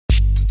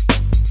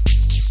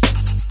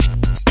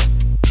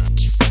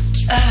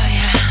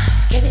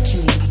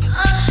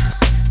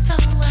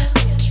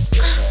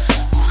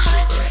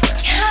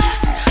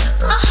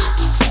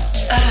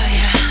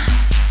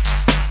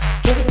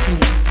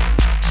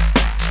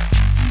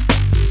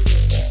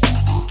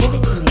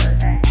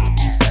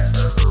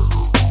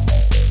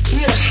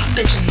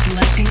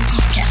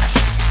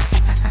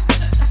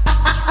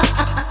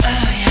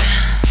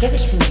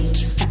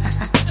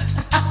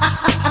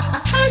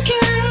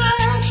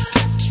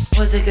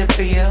Was it good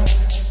for you?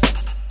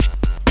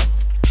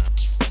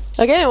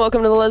 Okay,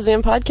 welcome to the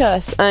Lesbian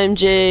Podcast. I'm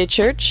Jay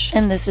Church.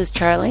 And this is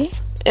Charlie.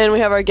 And we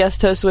have our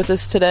guest host with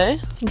us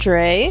today,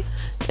 Dre.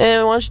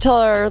 And why don't you tell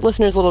our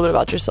listeners a little bit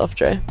about yourself,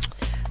 Dre?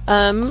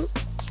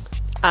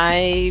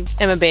 I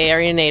am a Bay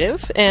Area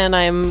native, and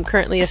I'm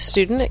currently a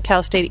student at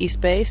Cal State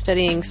East Bay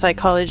studying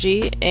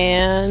psychology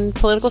and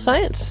political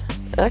science.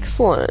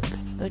 Excellent.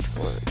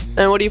 Excellent.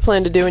 And what do you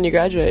plan to do when you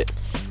graduate?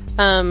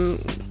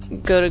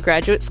 Go to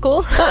graduate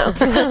school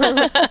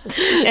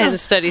and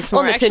study some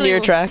more. On the 10-year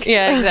track.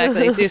 Yeah,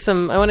 exactly.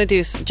 I want to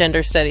do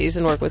gender studies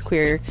and work with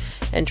queer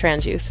and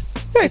trans youth.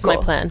 That's cool.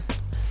 My plan.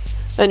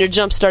 And you're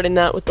jump-starting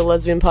that with the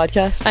Lesbian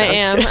Podcast? I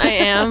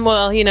am.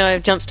 Well,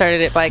 I've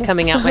jump-started it by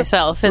coming out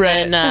myself and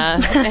then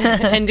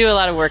and do a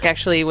lot of work,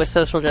 actually, with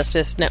social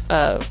justice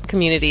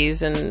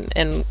communities.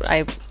 And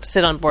I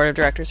sit on board of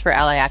directors for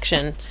Ally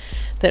Action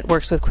that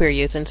works with queer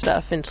youth and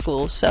stuff in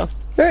schools, so...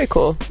 Very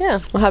cool. Yeah.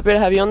 Well, happy to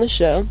have you on the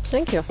show.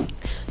 Thank you.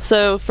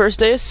 So, first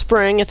day of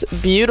spring. It's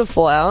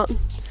beautiful out.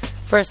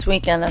 First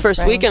weekend of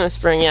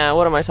spring. Yeah.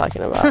 What am I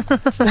talking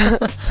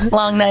about?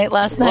 Long night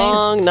last night.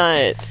 Long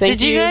night.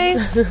 Did you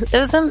guys? It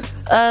was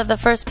the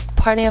first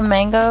party of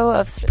Mango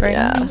of spring.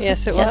 Yeah.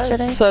 Yes, it was.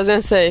 Yesterday. So I was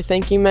going to say,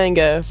 thank you,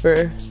 Mango,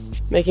 for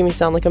making me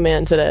sound like a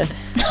man today.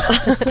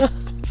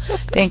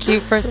 Thank you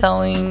for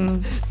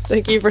selling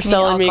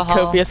me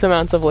copious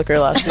amounts of liquor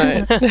last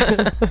night.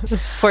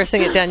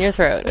 Forcing it down your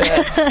throat.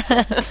 Yes.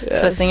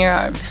 Twisting your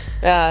arm.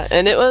 Yeah,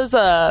 and it was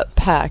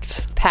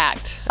packed.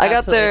 I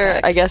got there,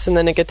 packed. I guess, in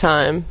the nick of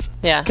time.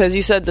 Yeah. Because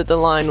you said that the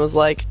line was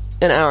like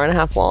an hour and a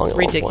half long.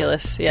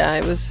 Ridiculous. Yeah,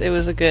 it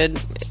was a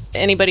good...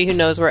 Anybody who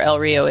knows where El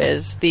Rio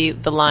is, the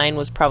line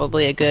was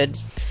probably a good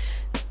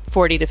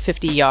 40 to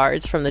 50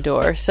 yards from the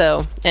door,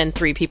 and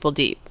 3 people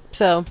deep.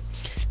 So...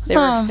 They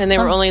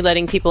were only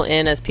letting people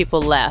in as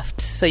people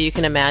left, so you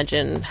can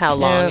imagine how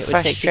long it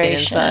would take to get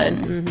inside.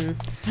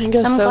 Mm-hmm. I'm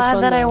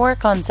glad that I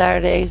work on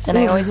Saturdays, and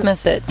I always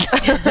miss it.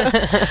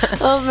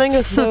 Oh,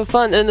 mango's so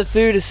fun, and the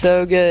food is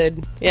so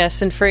good.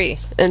 Yes, and free.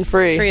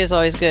 Free is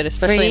always good,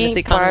 especially in this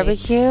economy.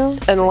 Barbecue?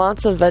 And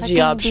lots of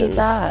veggie options.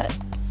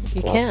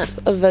 You can. Lots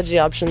of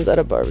veggie options at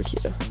a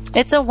barbecue.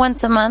 It's a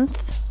once a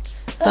month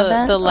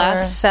event? The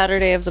last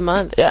Saturday of the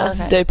month. Yeah,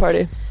 okay. Day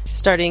party.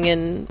 Starting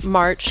in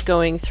March,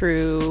 going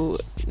through...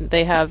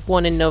 They have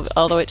one in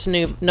all the way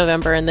to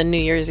November, and then New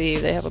Year's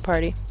Eve they have a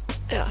party.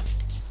 Yeah.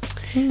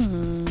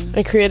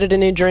 I created a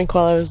new drink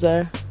while I was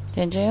there.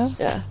 Did you?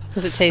 Yeah.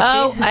 Was it tasty?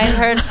 Oh, I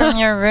heard from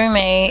your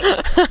roommate.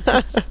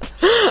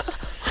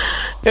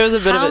 It was a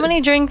bit How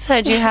many drinks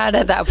had you had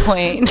at that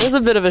point? It was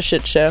a bit of a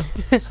shit show.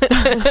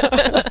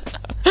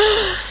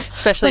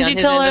 Especially What'd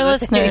you tell our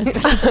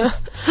listeners?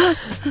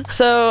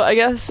 So, I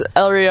guess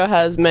El Rio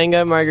has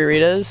mango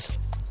margaritas.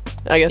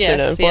 I guess they're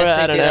known for it.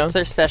 I don't know. That's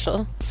their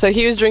special. So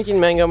he was drinking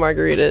mango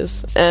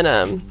margaritas, and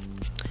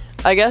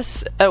I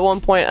guess at one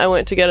point I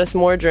went to get us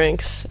more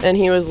drinks, and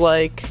he was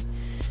like,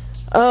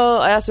 "Oh,"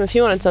 I asked him if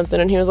he wanted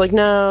something, and he was like,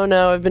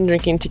 "No, I've been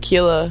drinking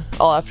tequila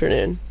all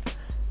afternoon."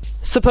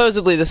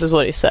 Supposedly, this is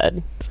what he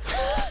said.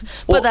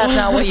 But that's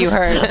not what you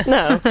heard.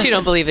 No, you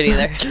don't believe it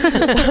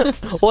either.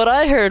 What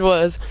I heard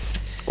was,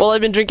 "Well,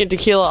 I've been drinking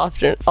tequila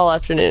all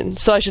afternoon,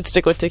 so I should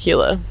stick with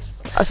tequila."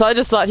 So I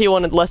just thought he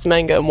wanted less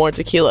mango, more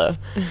tequila.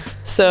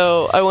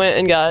 So I went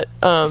and got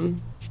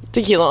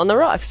tequila on the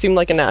rocks. Seemed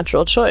like a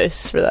natural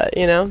choice for that,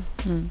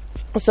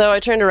 So I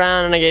turned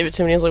around and I gave it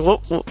to him, and he was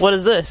like, what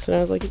is this? And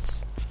I was like,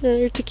 it's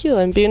your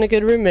tequila. I'm being a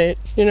good roommate,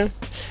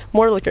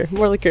 More liquor.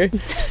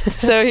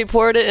 So he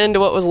poured it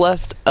into what was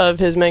left of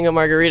his mango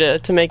margarita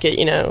to make it,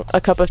 a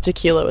cup of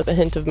tequila with a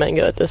hint of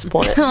mango at this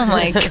point. Oh,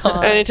 my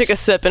God. And he took a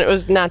sip, and it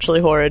was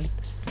naturally horrid.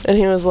 And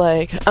he was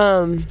like,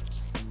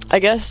 I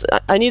guess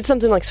I need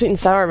something like sweet and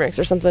sour mix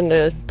or something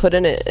to put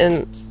in it.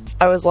 And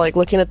I was like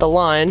looking at the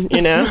line,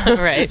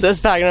 right. This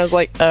pack, and I was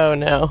like, oh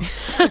no,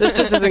 this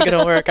just isn't going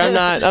to work. I'm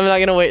not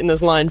going to wait in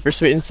this line for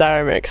sweet and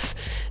sour mix.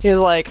 He was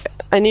like,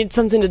 I need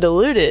something to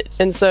dilute it.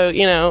 And so,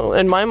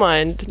 in my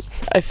mind,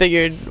 I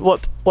figured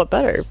what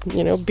better,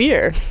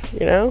 beer,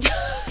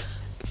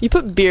 You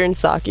put beer in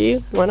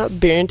sake, why not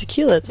beer and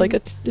tequila? It's like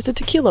it's a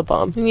tequila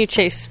bomb. And you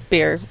chase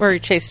beer, or you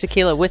chase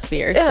tequila with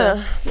beer.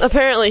 Yeah. So.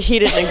 Apparently he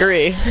didn't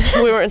agree.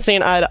 We weren't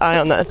seeing eye to eye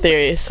on that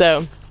theory,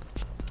 so...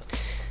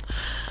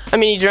 I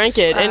mean, he drank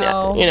it, and,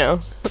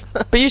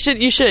 But you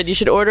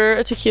should order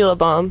a tequila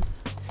bomb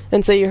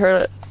and say you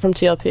heard it from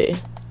TLP.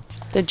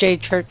 The J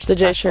Church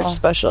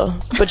special.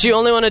 But you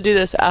only want to do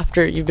this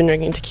after you've been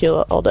drinking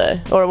tequila all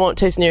day, or it won't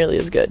taste nearly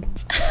as good.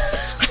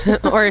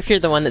 Or if you're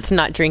the one that's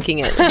not drinking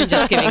it and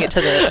just giving it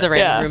to the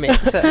random roommate.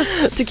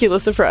 So. Tequila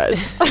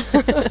surprise.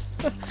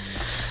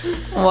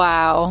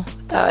 Wow.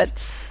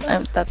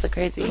 That's a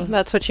crazy...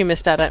 That's what you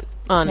missed out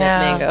on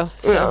at Mango.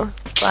 So.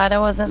 Glad I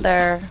wasn't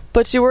there.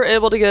 But you were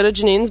able to go to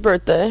Janine's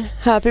birthday.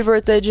 Happy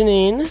birthday,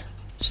 Janine.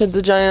 She had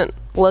the giant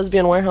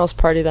lesbian warehouse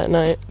party that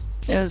night.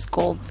 It was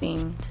gold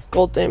themed.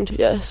 Gold themed,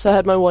 yes. I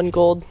had my one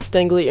gold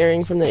dangly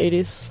earring from the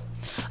 80s.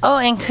 Oh,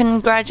 and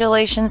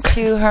congratulations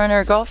to her and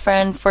her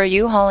girlfriend for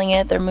U-hauling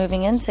it. They're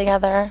moving in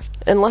together.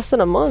 In less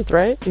than a month,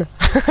 right? No,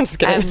 I'm just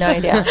kidding. I have no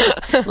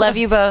idea. Love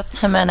you both,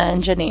 Jimena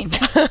and Janine.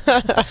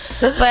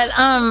 But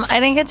I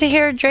didn't get to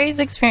hear Dre's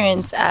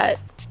experience at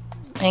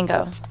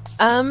Mango.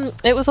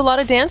 It was a lot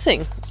of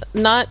dancing.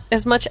 Not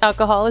as much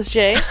alcohol as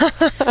Jay.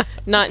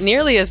 Not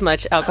nearly as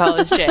much alcohol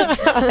as Jay.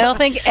 I don't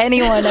think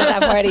anyone at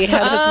that party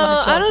had as much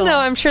alcohol. I don't know.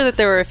 I'm sure that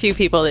there were a few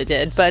people that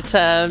did. But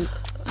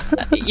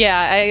yeah,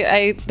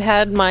 I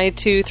had my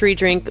 2-3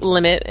 drink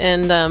limit,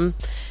 and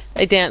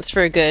I danced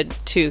for a good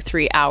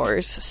 2-3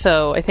 hours.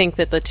 So I think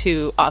that the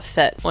two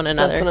offset one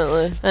another.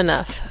 Definitely.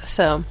 Enough.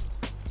 So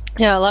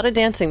yeah, a lot of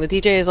dancing. The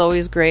DJ is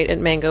always great at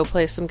Mango.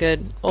 Plays some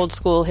good old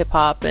school hip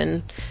hop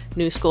and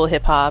new school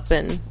hip hop,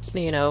 and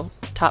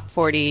top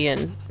 40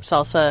 and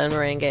salsa and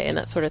merengue and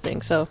that sort of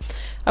thing. So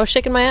I was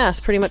shaking my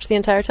ass pretty much the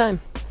entire time.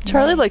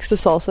 Charlie likes to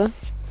salsa.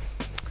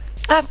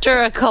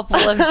 After a couple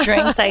of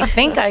drinks, I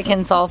think I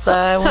can salsa.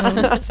 I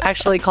wouldn't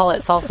actually call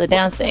it salsa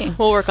dancing.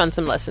 We'll work on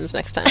some lessons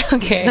next time.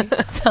 Okay,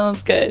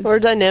 sounds good. We're a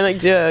dynamic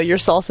duo. You're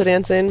salsa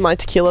dancing, my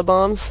tequila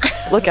bombs.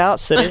 Look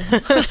out, city.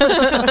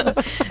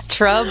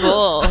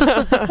 Trouble.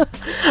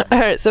 All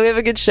right, so we have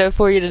a good show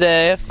for you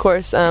today. Of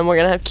course, we're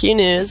going to have Q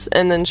News,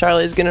 and then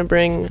Charlie's going to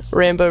bring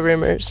Rainbow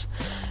Rumors.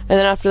 And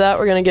then after that,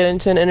 we're going to get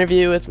into an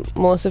interview with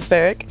Melissa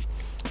Ferrick.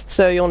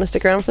 So you want to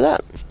stick around for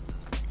that?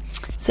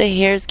 So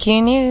here's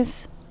Q News.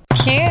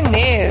 Q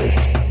News.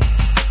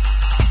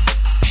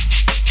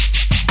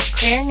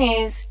 Clear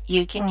news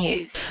you can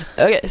use.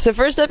 Okay, so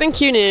first up in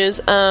Q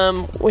News,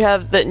 we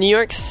have that New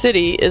York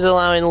City is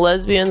allowing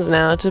lesbians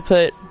now to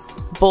put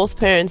both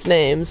parents'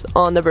 names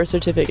on the birth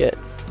certificate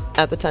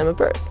at the time of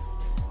birth.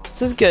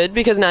 This is good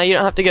because now you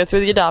don't have to go through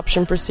the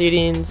adoption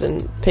proceedings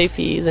and pay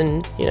fees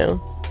and,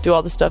 do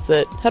all the stuff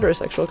that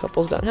heterosexual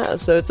couples don't have.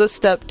 So it's a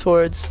step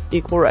towards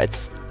equal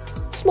rights.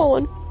 Small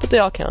one, but they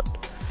all count.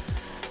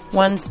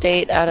 One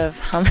state out of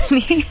how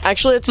many?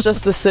 Actually, it's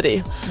just the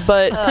city,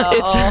 but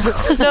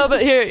it's no.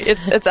 But here,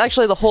 it's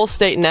actually the whole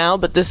state now.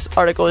 But this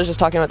article is just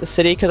talking about the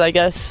city because I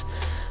guess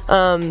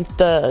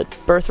the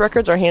birth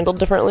records are handled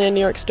differently in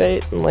New York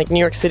State, and like New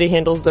York City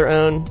handles their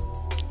own.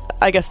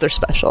 I guess they're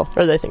special,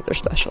 or they think they're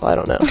special. I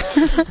don't know.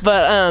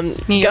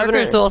 But New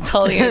Yorkers will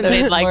tell you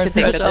they'd like to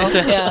think that they're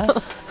special. Yeah.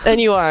 And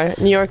you are.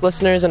 New York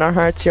listeners, in our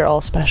hearts, you're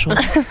all special.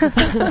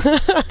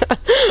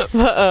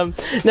 But,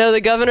 no, the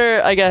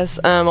governor, I guess,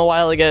 a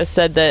while ago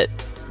said that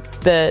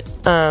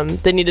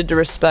they needed to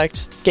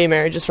respect gay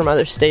marriages from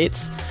other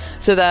states.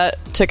 So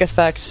that took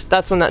effect.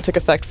 That's when that took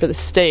effect for the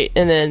state.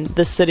 And then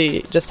the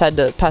city just had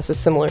to pass a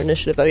similar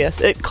initiative, I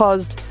guess. It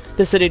caused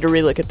the city to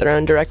relook at their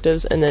own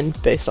directives, and then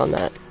based on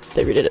that,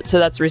 they redid it. So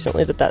that's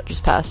recently that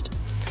just passed.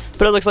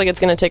 But it looks like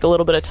it's going to take a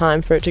little bit of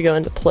time for it to go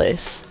into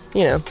place,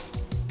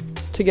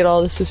 to get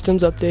all the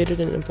systems updated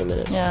and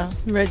implemented. Yeah.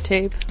 Red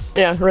tape.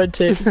 Yeah, red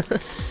tape.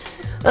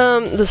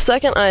 The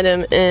second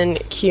item in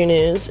Q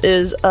News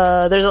is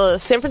there's a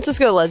San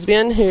Francisco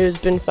lesbian who's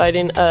been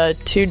fighting a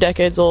 2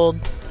 decades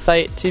old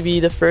fight to be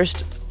the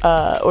first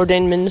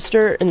ordained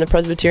minister in the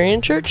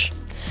Presbyterian Church.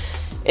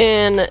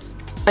 And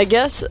I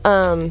guess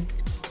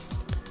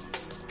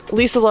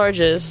Lisa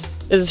Larges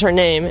is her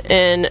name,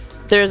 and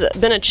there's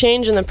been a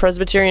change in the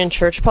Presbyterian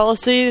Church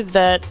policy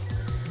that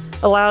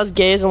allows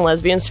gays and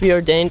lesbians to be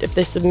ordained if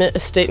they submit a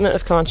statement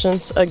of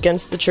conscience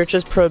against the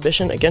church's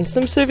prohibition against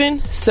them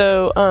serving.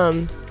 So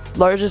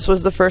Largest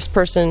was the first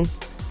person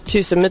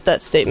to submit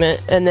that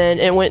statement, and then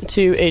it went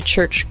to a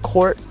church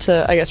court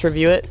to, I guess,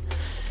 review it.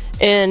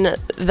 And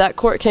that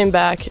court came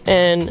back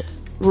and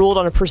ruled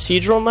on a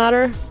procedural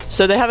matter.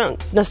 So they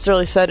haven't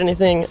necessarily said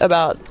anything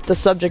about the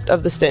subject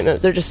of the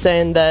statement. They're just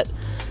saying that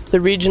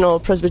the regional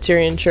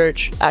Presbyterian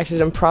church acted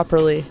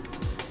improperly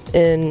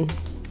in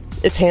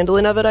its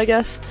handling of it, I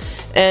guess.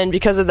 And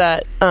because of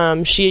that,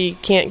 she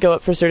can't go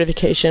up for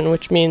certification,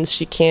 which means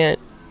she can't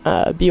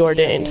be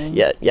ordained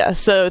yet. Yeah,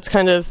 so it's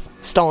kind of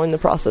stalling the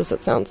process,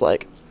 it sounds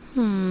like.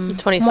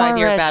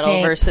 25-year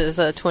battle versus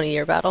a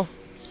 20-year battle.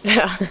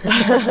 Yeah.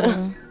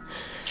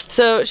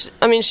 So,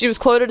 she was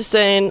quoted as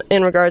saying,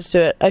 in regards to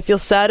it, "I feel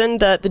saddened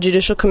that the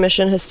Judicial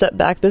Commission has set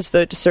back this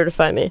vote to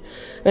certify me.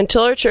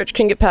 Until our church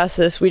can get past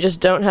this, we just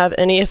don't have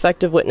any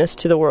effective witness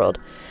to the world.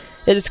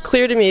 It is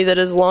clear to me that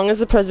as long as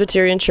the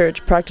Presbyterian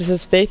Church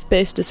practices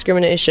faith-based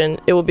discrimination,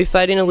 it will be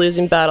fighting a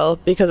losing battle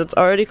because it's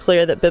already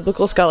clear that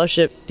biblical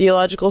scholarship,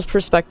 theological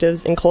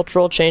perspectives, and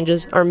cultural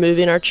changes are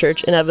moving our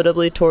church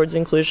inevitably towards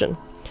inclusion.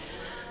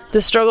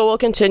 This struggle will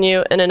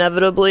continue and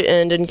inevitably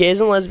end in gays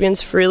and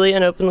lesbians freely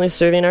and openly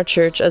serving our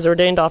church as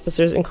ordained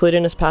officers,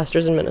 including as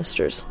pastors and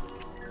ministers."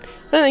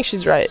 And I think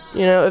she's right.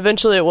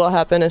 Eventually it will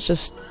happen. It's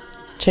just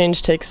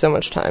change takes so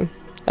much time,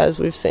 as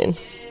we've seen.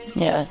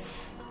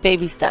 Yes.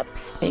 Baby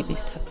steps. Baby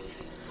steps.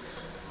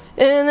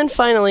 And then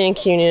finally in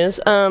Q News,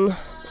 and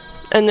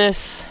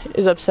this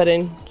is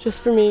upsetting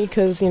just for me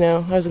because, I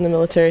was in the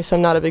military, so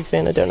I'm not a big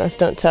fan of Don't Ask,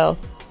 Don't Tell.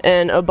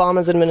 And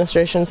Obama's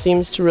administration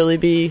seems to really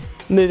be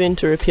moving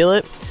to repeal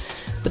it.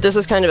 But this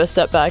is kind of a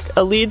setback.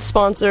 A lead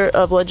sponsor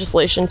of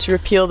legislation to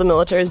repeal the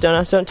military's Don't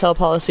Ask, Don't Tell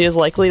policy is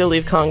likely to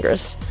leave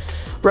Congress.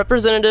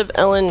 Representative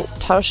Ellen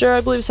Tauscher,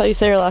 I believe is how you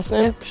say her last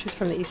name. Yep, she's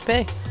from the East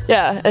Bay.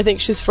 Yeah, I think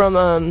she's from,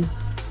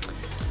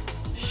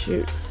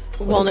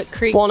 Walnut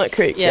Creek. Walnut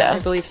Creek, yeah. I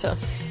believe so.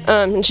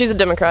 And she's a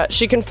Democrat.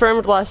 She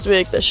confirmed last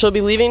week that she'll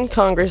be leaving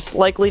Congress,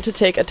 likely to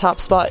take a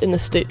top spot in the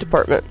State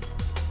Department.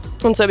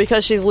 And so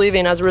because she's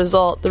leaving, as a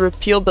result, the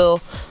repeal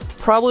bill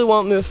probably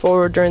won't move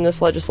forward during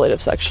this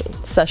legislative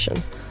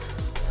session.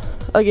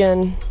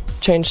 Again,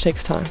 change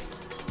takes time.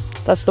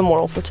 That's the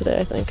moral for today,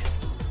 I think.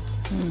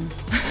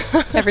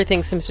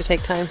 Everything seems to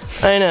take time.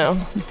 I know.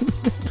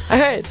 All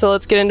right, so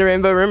let's get into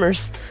Rainbow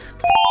Rumors.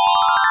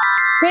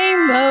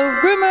 Rainbow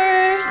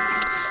Rumors.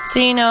 So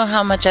you know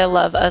how much I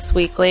love Us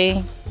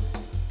Weekly.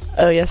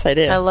 Oh, yes, I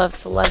do. I love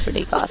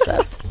celebrity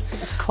gossip.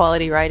 It's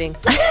quality writing.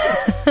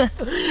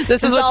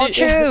 This is what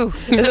true.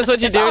 Is this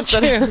what you do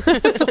instead of,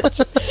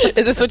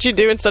 Is this what you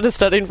do instead of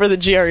studying for the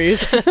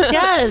GREs?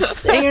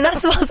 Yes. And you're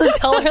not supposed to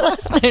tell our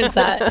listeners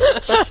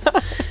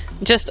that.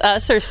 Just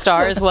Us or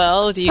Star as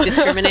well? Do you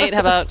discriminate? How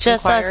about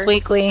Just Inquirer? Us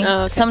Weekly.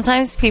 Oh, okay.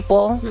 Sometimes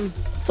people,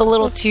 it's a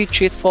little too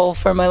truthful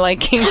for my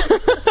liking.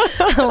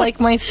 I like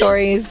my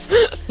stories,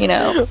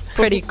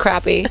 pretty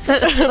crappy.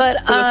 But With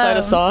a side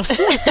of sauce.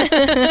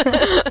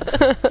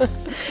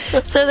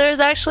 So there's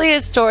actually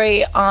a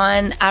story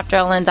on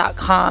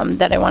AfterEllen.com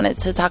that I wanted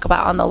to talk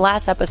about on the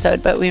last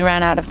episode, but we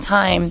ran out of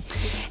time.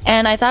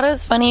 And I thought it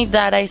was funny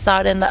that I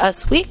saw it in the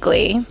Us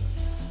Weekly.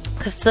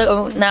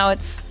 So now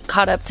it's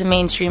caught up to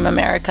mainstream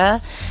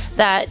America,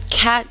 that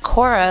Kat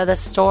Cora, the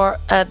star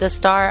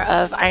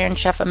of Iron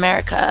Chef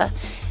America,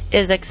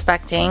 is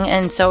expecting,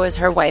 and so is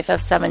her wife of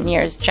 7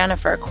 years,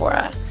 Jennifer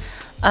Cora.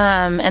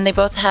 And they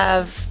both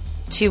have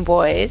 2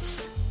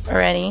 boys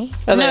already.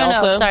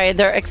 Also? Sorry,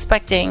 they're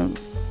expecting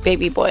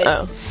baby boys.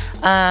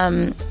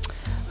 Oh.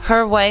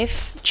 Her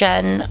wife,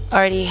 Jen,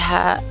 already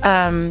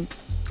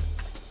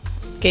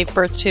Gave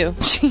birth to.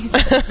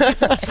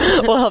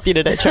 We'll help you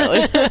today,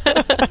 Charlie.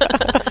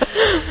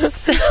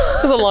 So,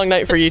 It was a long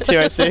night for you too,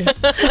 I see.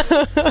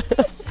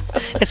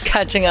 It's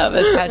catching up.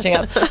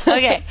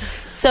 Okay,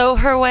 so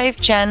her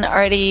wife, Jen,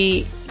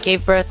 already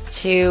gave birth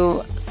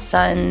to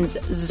sons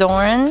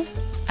Zoran,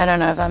 I don't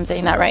know if I'm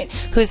saying that right,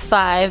 who's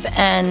 5,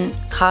 and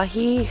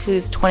Kahi,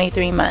 who's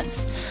 23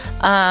 months.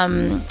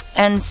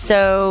 And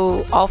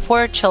so all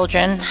 4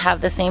 children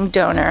have the same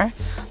donor.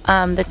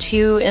 The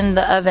 2 in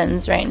the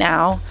ovens right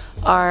now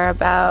are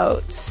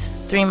about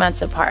 3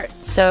 months apart.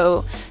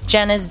 So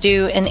Jen is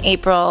due in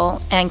April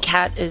and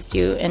Kat is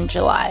due in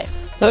July.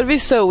 That would be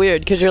so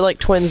weird, because you're like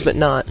twins, but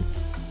not.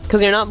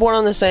 Because you're not born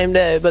on the same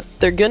day, but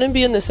they're going to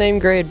be in the same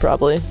grade,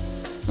 probably.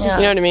 Yeah.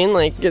 You know what I mean?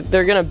 Like,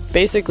 they're going to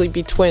basically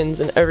be twins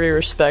in every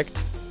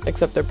respect,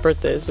 except their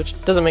birthdays, which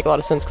doesn't make a lot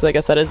of sense, because I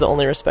guess that is the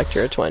only respect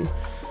you're a twin.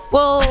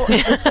 Well,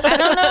 I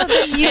don't know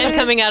that And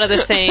coming out of the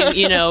same,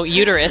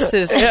 uterus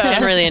is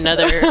generally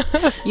another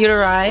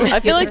uteri. I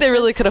feel like they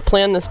really could have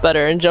planned this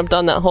better and jumped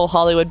on that whole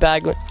Hollywood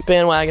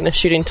bandwagon of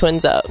shooting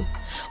twins out.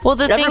 Well,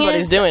 the thing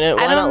Everybody's is, doing it.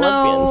 Why I don't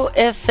not know lesbians?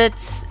 if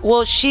it's...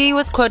 Well, she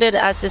was quoted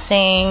as to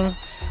saying,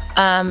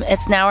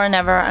 it's now or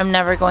never. I'm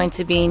never going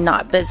to be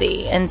not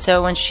busy. And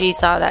so when she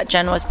saw that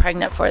Jen was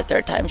pregnant for a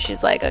 3rd time,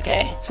 she's like,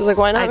 okay. She's like,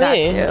 why not I got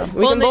me? to.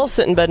 We Well, can both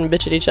sit in bed and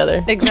bitch at each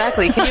other.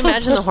 Exactly. Can you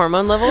imagine the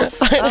hormone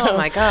levels? Oh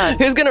my god.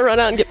 Who's going to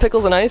run out and get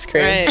pickles and ice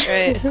cream?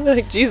 Right.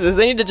 Like, Jesus,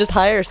 they need to just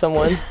hire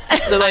someone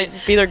to, like,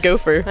 be their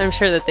gopher. I'm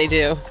sure that they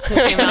do.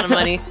 The amount of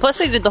money. Plus,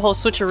 they did the whole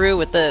switcheroo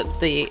with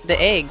the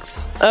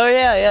eggs. Oh,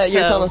 yeah, you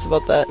were So- telling us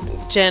about that.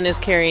 Jen is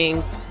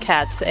carrying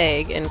Kat's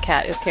egg, and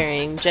Kat is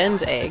carrying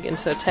Jen's egg, and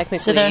so technically...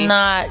 So they're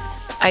not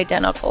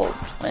identical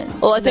twins.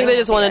 Well, I think they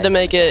just wanted to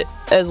make it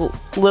as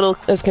little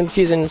as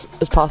confusing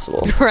as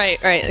possible. Right,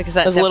 because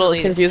that As little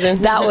as confusing.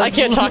 That was- I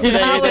can't talk today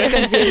that was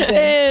either. confusing.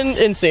 And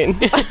insane.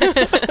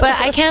 But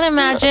I can't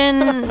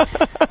imagine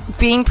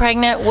being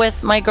pregnant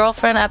with my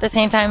girlfriend at the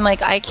same time.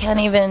 Like, I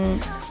can't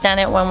even stand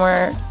it when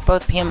we're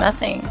both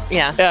PMSing.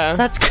 Yeah. Yeah.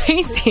 That's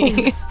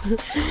crazy.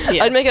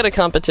 Yeah. I'd make it a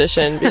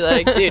competition. Be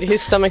like, dude,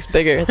 whose stomach's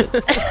bigger?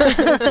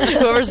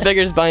 Whoever's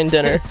bigger is buying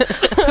dinner.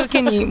 Who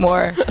can eat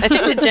more? I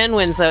think that Jen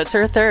wins, though. It's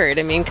her 3rd.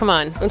 I mean, come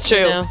on. That's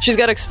true. She's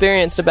got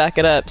experience to back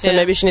it up, so Yeah.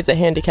 maybe she needs a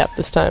handicap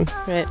this time.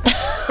 Right.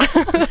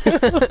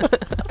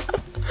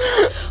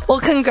 Well,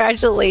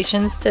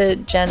 congratulations to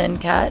Jen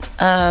and Kat.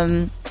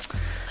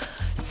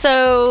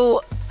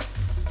 So,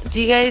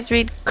 do you guys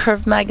read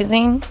Curve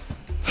magazine?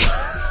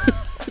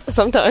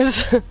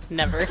 Sometimes.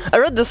 Never. I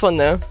read this one,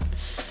 though.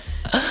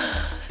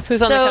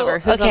 Who's on the cover?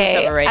 Who's on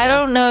the cover right I now?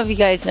 don't know if you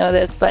guys know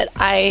this, but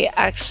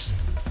I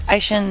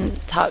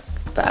shouldn't talk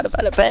bad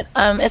about it, but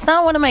it's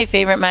not one of my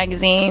favorite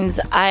magazines.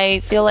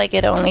 I feel like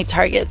it only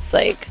targets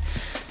like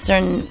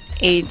certain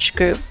age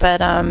group,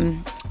 but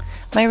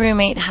my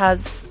roommate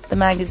has the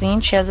magazine.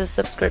 She has a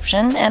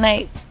subscription, and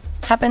I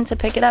happened to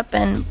pick it up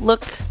and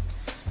look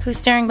who's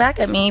staring back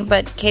at me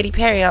but Katy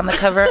Perry on the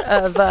cover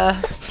of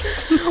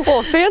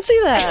Well, fancy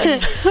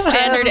that.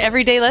 Standard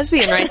everyday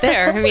lesbian right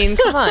there. I mean,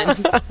 come on.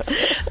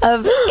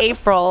 of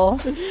April.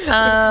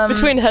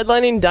 Between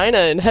headlining Dinah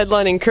and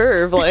headlining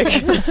Curve, like,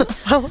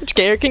 how much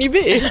gayer can you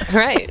be?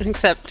 Right.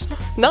 Except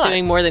Not.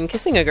 doing more than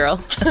kissing a girl.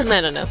 I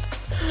don't know.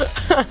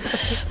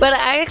 But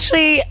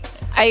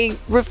I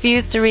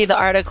refused to read the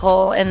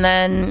article, and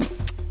then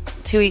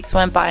 2 weeks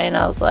went by, and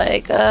I was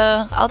like,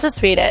 I'll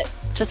just read it,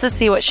 just to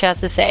see what she has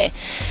to say.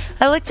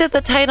 I looked at the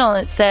title,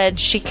 and it said,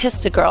 "She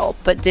kissed a girl,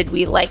 but did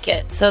we like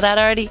it?" So that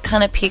already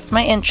kind of piqued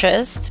my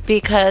interest,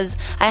 because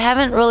I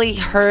haven't really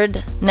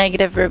heard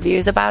negative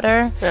reviews about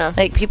her. Yeah.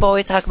 Like, people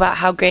always talk about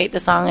how great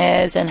the song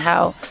is, and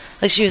how,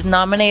 like, she was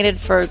nominated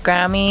for a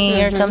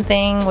Grammy or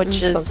something,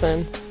 which is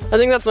something. I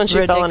think that's when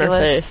she fell on her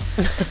ridiculous.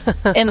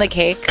 face. In the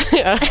cake.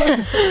 Yeah.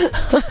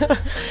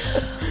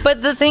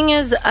 But the thing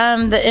is,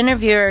 the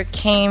interviewer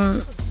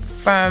came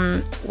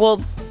from,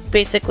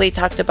 basically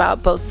talked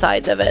about both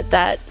sides of it,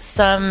 that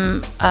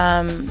some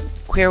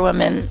queer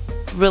women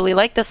really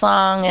like the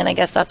song, and I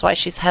guess that's why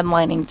she's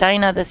headlining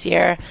Dinah this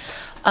year.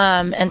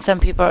 And some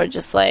people are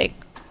just like,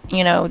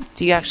 you know,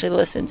 do you actually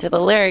listen to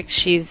the lyrics?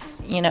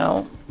 She's, you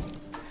know,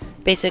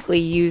 basically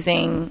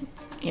using,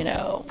 you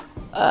know,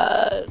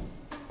 I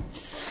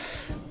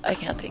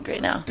can't think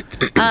right now.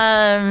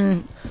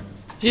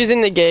 She's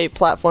using the gay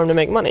platform to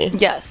make money.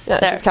 Yes.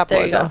 Yeah, she's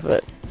capitalizing off of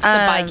it. The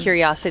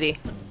bi-curiosity.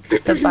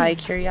 The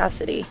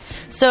bi-curiosity.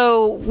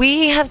 So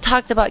we have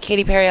talked about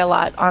Katy Perry a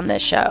lot on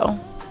this show,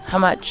 how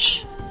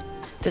much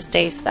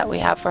distaste that we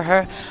have for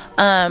her.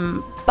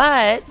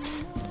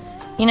 But,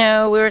 you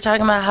know, we were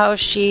talking about how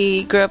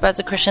she grew up as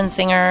a Christian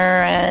singer,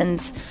 and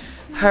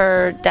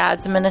her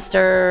dad's a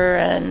minister,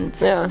 and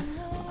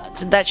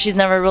that she's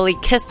never really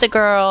kissed a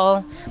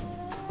girl.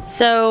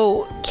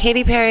 So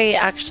Katy Perry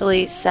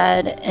actually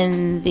said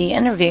in the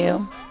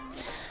interview,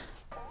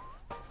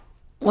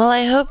 "Well,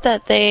 I hope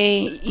that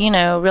they, you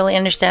know, really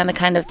understand the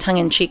kind of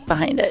tongue-in-cheek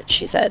behind it,"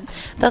 she said.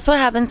 "That's what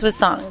happens with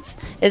songs,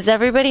 is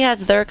everybody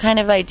has their kind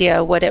of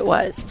idea what it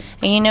was.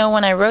 And you know,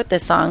 when I wrote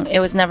this song, it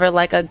was never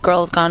like a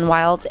Girls Gone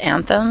Wild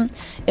anthem.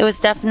 It was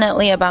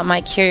definitely about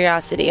my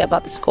curiosity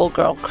about the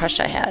schoolgirl crush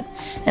I had.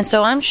 And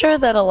so I'm sure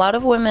that a lot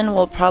of women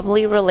will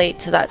probably relate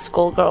to that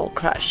schoolgirl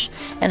crush,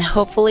 and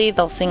hopefully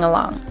they'll sing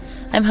along.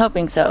 I'm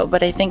hoping so,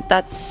 but I think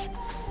that's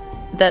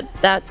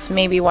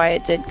maybe why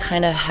it did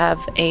kind of have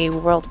a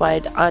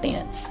worldwide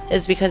audience,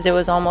 is because it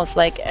was almost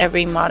like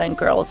every modern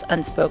girl's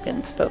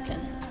unspoken spoken."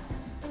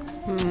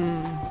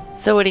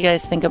 So what do you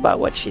guys think about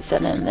what she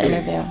said in the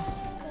interview?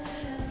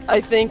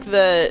 I think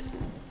that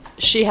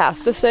she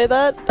has to say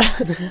that.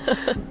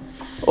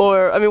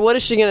 Or, I mean, what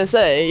is she going to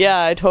say?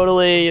 Yeah, I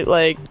totally,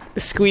 like,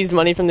 squeezed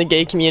money from the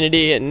gay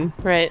community and...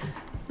 Right.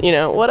 You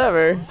know,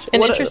 whatever.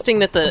 And interesting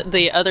that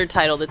the other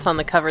title that's on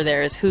the cover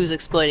there is "Who's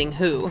Exploiting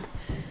Who?"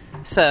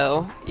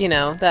 So, you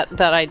know,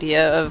 that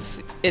idea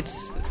of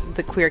it's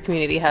the queer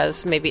community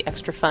has maybe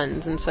extra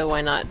funds, and so why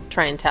not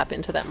try and tap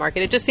into that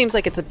market? It just seems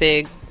like it's a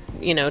big,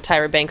 you know,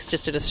 Tyra Banks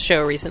just did a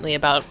show recently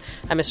about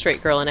I'm a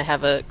straight girl and I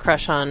have a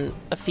crush on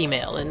a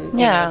female, and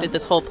you know, did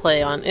this whole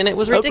play on, and it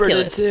was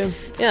ridiculous. Oprah did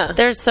too. Yeah.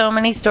 There's so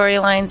many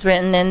storylines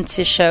written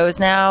into shows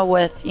now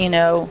with, you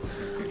know,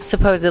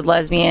 supposed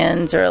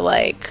lesbians, or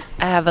like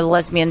I have a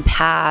lesbian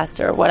past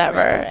or whatever.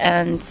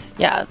 And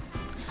yeah,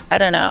 I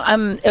don't know.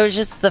 It was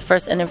just the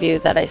first interview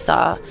that I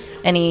saw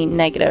any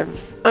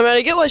negative. I mean,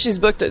 I get why she's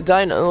booked at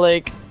Dinah.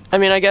 Like, I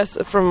mean, I guess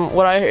from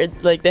what I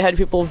heard, like, they had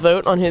people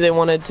vote on who they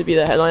wanted to be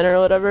the headliner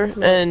or whatever,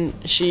 and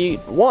she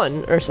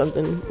won or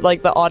something.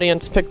 Like, the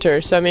audience picked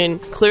her. So, I mean,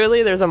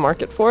 clearly there's a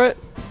market for it.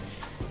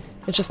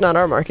 It's just not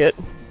our market.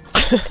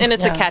 And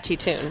it's a catchy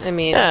tune. I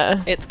mean,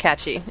 it's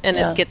catchy, and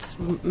it gets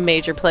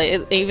major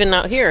play. Even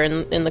out here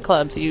in the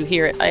clubs, you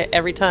hear it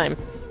every time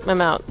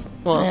I'm out.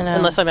 Well,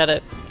 unless I'm at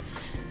a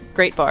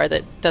great bar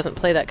that doesn't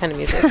play that kind of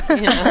music.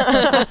 You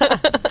know?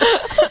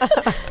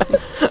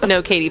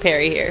 No Katy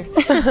Perry here.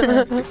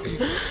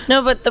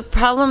 No, but the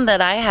problem that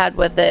I had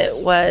with it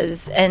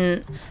was,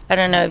 and I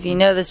don't know if you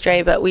know this,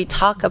 Dre, but we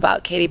talk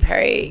about Katy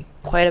Perry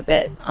quite a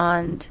bit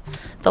on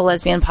the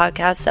Lesbian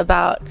podcast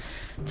about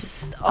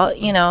just,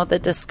 you know, the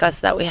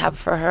disgust that we have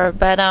for her.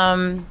 But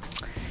I'm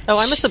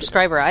a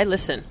subscriber. I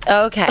listen.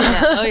 Okay.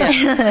 Yeah. Oh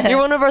yeah. You're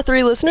one of our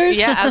 3 listeners?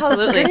 Yeah,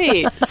 absolutely. Oh,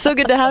 great. It's so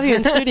good to have you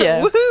in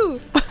studio. Woohoo!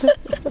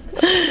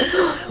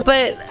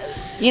 But,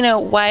 you know,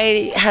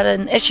 why I had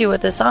an issue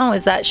with the song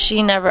was that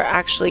she never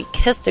actually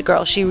kissed a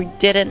girl. She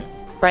didn't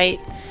write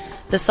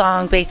the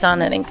song based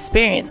on an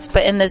experience.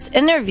 But in this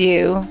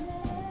interview,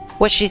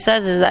 what she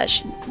says is that,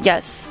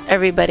 yes,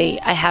 everybody,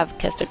 I have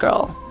kissed a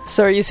girl.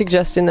 So are you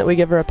suggesting that we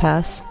give her a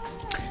pass?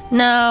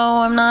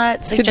 No, I'm not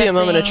This could be a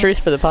moment of truth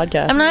for the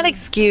podcast. I'm not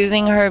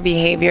excusing her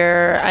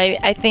behavior.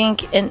 I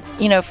think,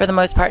 you know, for the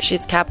most part,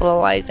 she's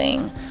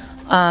capitalizing.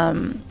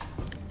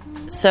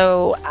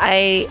 So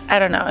I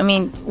don't know. I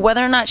mean,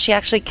 whether or not she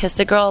actually kissed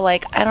a girl,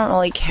 like, I don't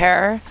really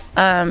care.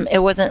 It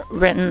wasn't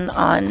written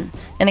on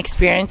an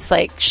experience.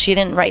 Like, she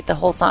didn't write the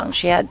whole song.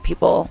 She had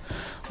people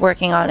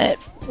working on it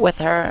with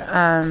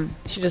her.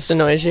 She just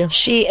annoys you.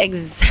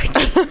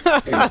 Exactly.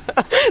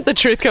 The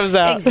truth comes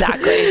out.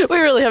 Exactly. We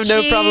really have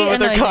no problem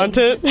with her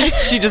content.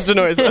 She just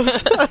annoys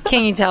us.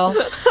 Can you tell?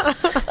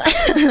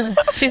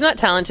 She's not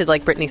talented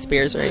like Britney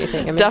Spears or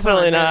anything. I mean,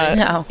 Definitely come on, not. really.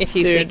 No. If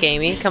you seek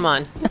Amy, come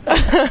on.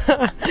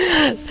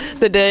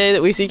 The day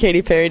that we see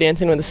Katy Perry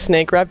dancing with a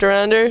snake wrapped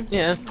around her,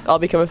 Yeah. I'll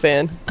become a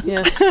fan.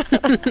 Yeah.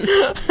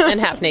 And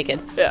half naked.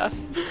 Yeah.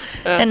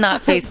 And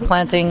not face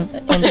planting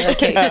into a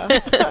cake.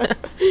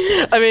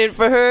 I mean,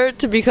 for her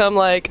to become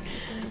like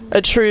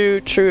a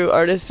true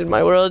artist in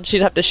my world,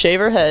 she'd have to shave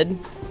her head,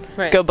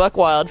 Right. go buck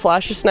wild,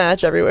 flash or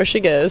snatch everywhere she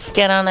goes.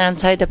 Get on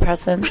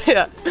antidepressants.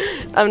 Yeah.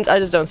 I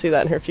just don't see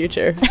that in her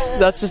future.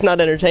 That's just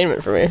not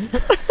entertainment for me.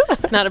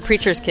 Not a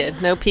preacher's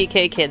kid. No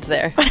PK kids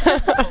there.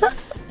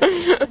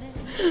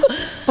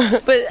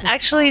 But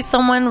actually,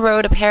 someone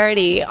wrote a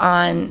parody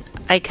on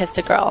I Kissed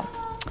a Girl.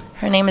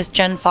 Her name is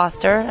Jen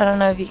Foster. I don't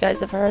know if you guys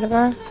have heard of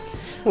her.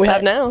 We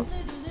have now.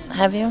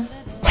 Have you?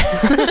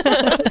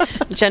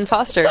 Jen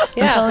Foster.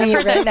 Yeah, telling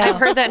you right now. I've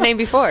heard that name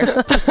before.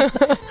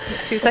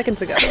 2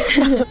 seconds ago.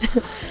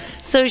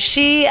 So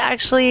she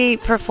actually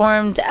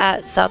performed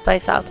at South by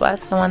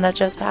Southwest, the one that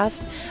just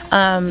passed.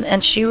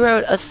 And she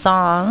wrote a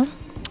song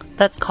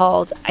that's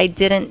called I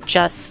Didn't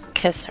Just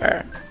Kiss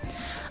Her.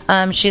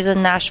 She's a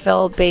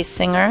Nashville-based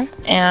singer.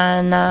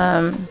 And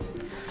I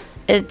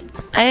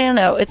don't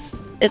know,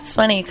 it's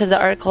funny because the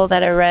article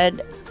that I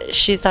read,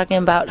 she's talking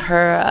about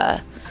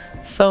her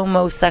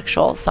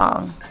FOMO-sexual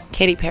song.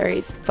 Katy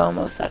Perry's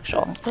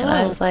FOMO-sexual. And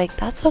I was like,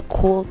 that's a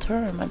cool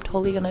term. I'm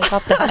totally going to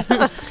adopt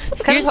that.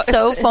 You're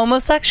so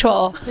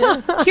FOMO-sexual.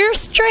 Yeah. You're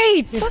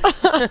straight.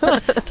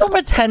 Don't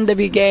pretend to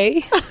be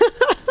gay.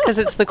 Because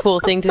it's the cool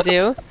thing to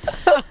do.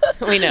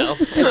 We know.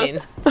 I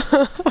mean,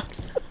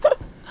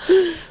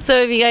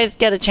 So if you guys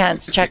get a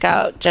chance, check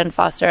out Jen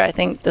Foster. I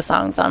think the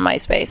song's on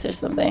MySpace or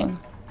something.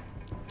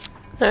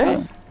 So. All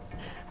right.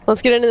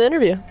 Let's get into the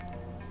interview.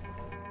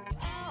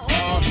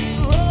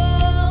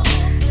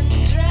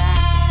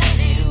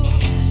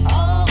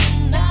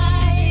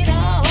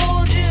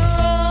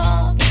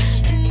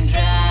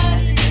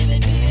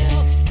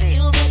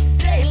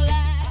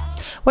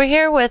 We're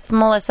here with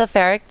Melissa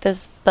Ferrick.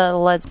 This is the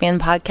Lesbian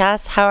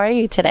podcast. How are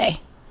you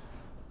today?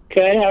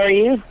 Good. How are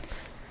you?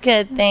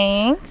 Good,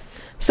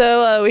 thanks.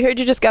 So we heard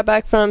you just got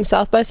back from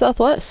South by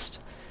Southwest.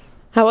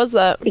 How was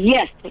that?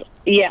 Yes.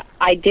 Yeah,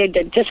 I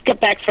did just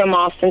get back from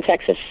Austin,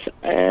 Texas,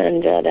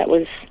 and that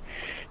was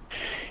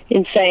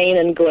insane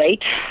and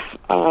great.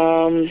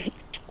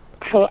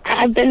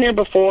 I've been there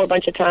before a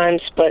bunch of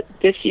times, but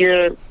this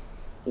year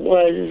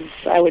was,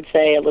 I would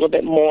say, a little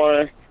bit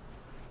more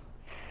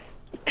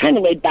kind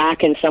of laid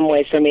back in some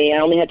ways for me. I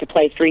only had to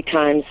play 3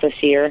 times this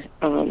year.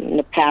 In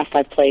the past,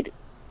 I've played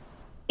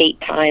 8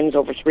 times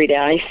over 3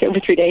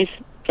 days.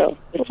 So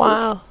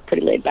it's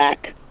pretty laid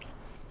back.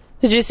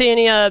 Did you see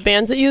any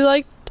bands that you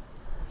liked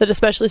that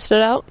especially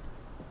stood out?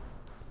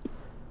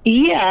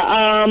 Yeah,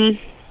 I'm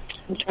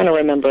trying to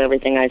remember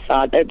everything I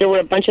saw. There were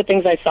a bunch of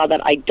things I saw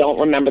that I don't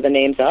remember the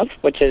names of,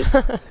 which is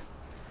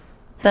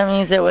That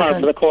means it part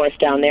wasn't. of the chorus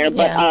down there.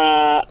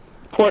 Yeah.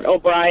 But Port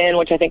O'Brien,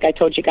 which I think I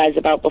told you guys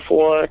about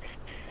before,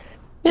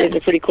 is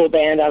a pretty cool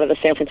band out of the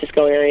San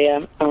Francisco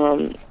area.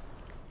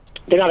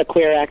 They're not a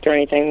queer act or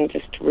anything,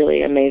 just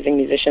really amazing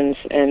musicians,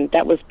 and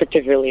that was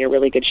particularly a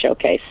really good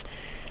showcase.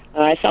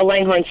 I saw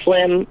Langhorne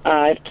Slim.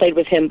 I've played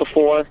with him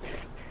before.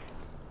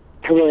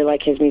 I really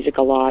like his music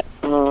a lot.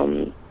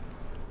 And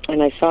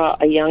I saw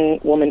a young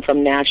woman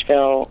from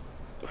Nashville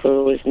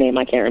whose name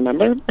I can't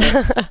remember.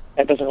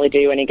 That doesn't really do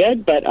you any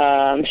good, but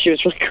she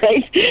was really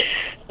great.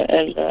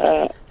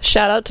 And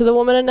Shout out to the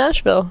woman in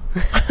Nashville.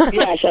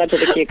 yeah, shout out to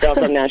the cute girl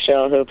from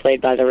Nashville who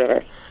played by the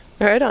river.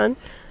 Right on.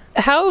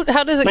 how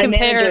does it My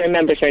compare? manager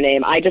remembers her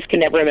name. I just can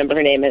never remember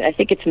her name. I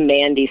think it's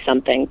Mandy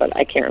something, but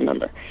I can't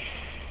remember.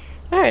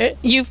 All right,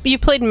 you've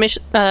played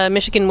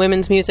Michigan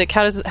women's music.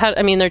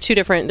 I mean, they're two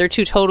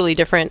totally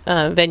different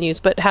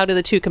venues, but how do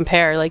the two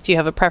compare? Like, do you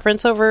have a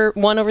preference over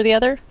one over the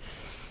other?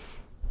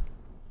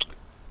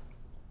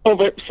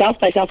 Over South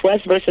by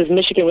Southwest versus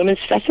Michigan Women's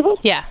Festival?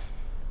 Yeah.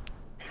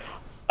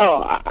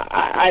 Oh,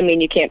 I mean,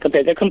 you can't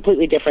compare. They're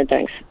completely different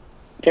things.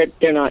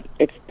 They're not.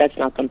 That's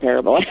not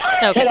comparable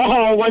at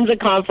all. One's a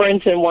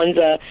conference and one's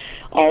a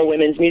all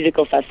women's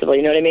musical festival.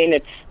 You know what I mean?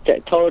 It's a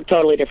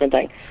totally different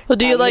thing. Well,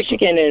 do you like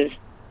Michigan is?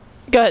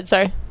 Go ahead.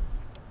 Sorry.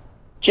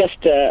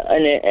 Just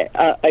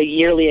a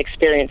yearly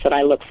experience that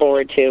I look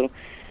forward to,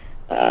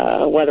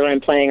 whether I'm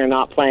playing or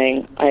not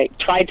playing. I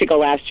tried to go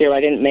last year.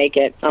 I didn't make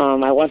it.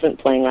 I wasn't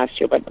playing last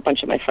year, but a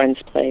bunch of my friends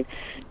played.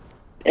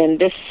 And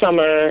this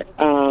summer,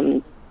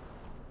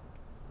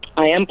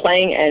 I am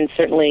playing, and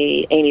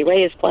certainly Amy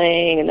Ray is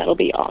playing, and that'll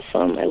be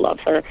awesome. I love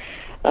her.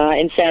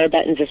 And Sarah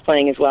Bettens is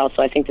playing as well,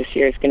 so I think this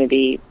year is going to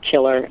be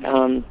killer.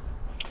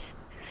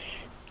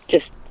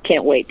 Just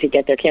can't wait to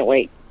get there. Can't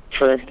wait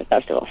for the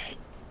festival.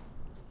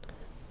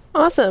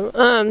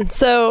 Awesome.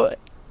 So,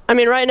 I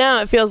mean, right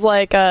now it feels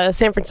like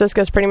San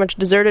Francisco is pretty much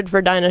deserted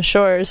for Dinah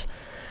Shores.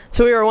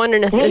 So we were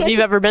wondering if you've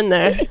ever been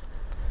there.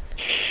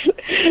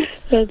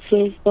 That's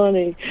so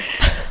funny.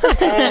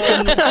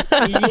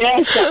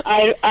 Yes,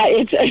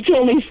 it's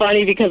only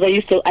funny because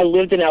I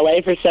lived in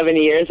LA for 7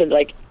 years, and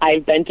like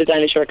I've been to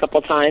Dinah Shore a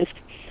couple times,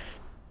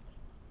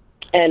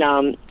 and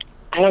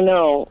I don't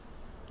know.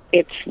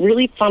 it's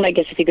really fun, I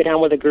guess, if you go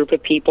down with a group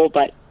of people,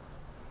 but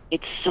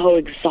it's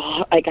so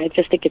I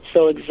just think it's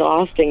so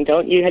exhausting,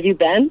 don't you? Have you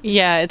been?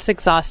 Yeah, it's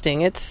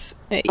exhausting. It's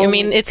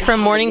from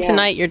morning to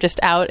night. You're just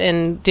out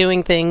and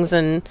doing things,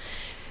 and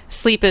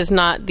sleep is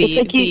not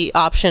the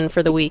option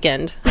for the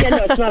weekend. Yeah, no,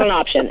 it's not an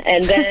option.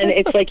 And then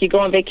it's like you go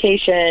on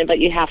vacation, but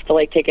you have to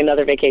like take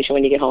another vacation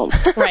when you get home.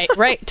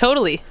 Right,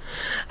 totally.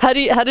 How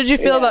did you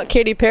feel about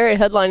Katy Perry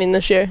headlining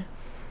this year?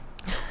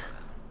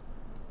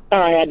 Oh,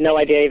 I had no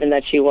idea even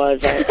that she was.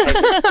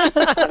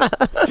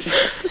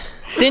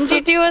 Didn't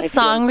you do a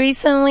song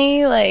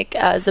recently, like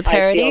as a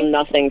parody? I feel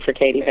nothing for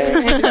Katy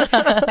Perry.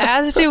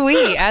 As do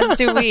we.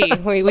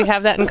 We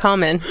have that in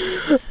common.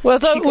 Well,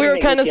 we were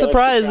kind of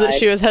surprised that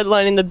she was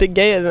headlining the big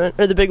gay event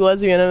or the big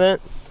lesbian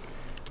event.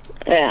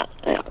 Yeah.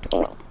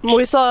 Well.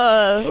 We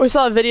saw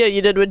a video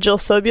you did with Jill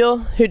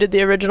Sobule, who did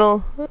the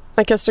original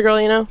 "I Kissed a Girl,"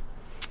 you know.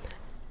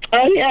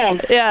 Oh yeah.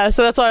 Yeah.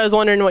 So that's why I was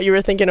wondering what you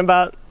were thinking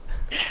about.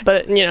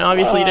 But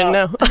obviously you didn't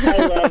know.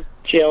 I love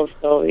Jill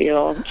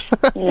Sobule.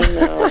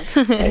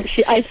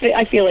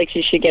 I feel like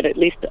she should get at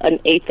least an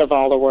eighth of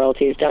all the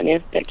royalties, don't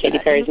you? That Katy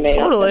Perry's made.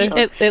 Totally.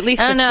 At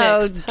least I a don't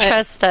know. sixth.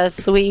 Trust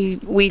us.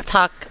 We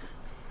talk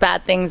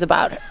bad things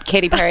about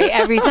Katy Perry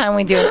every time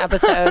we do an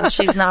episode.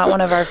 She's not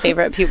one of our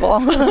favorite people.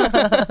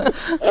 I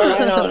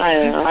don't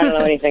know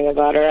anything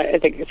about her. I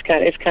think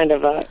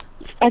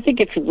I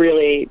think it's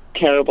really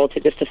terrible to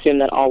just assume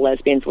that all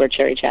lesbians wear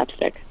cherry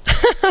chapstick.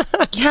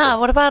 Yeah,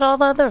 what about all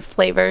the other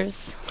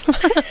flavors?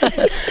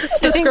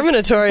 It's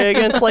discriminatory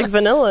against like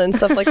vanilla and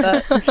stuff like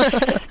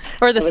that.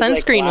 Or the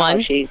sunscreen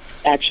one. She's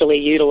actually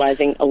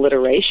utilizing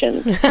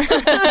alliteration.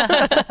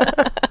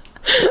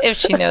 If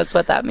she knows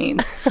what that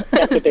means.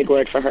 That's a big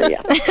word for her,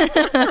 yeah.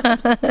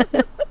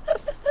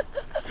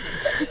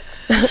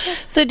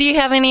 So do you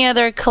have any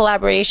other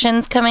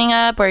collaborations coming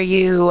up? Are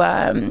you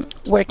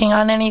working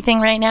on anything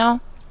right now?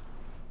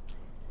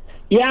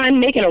 Yeah, I'm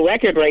making a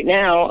record right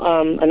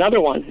now,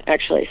 another one,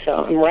 actually. So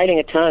I'm writing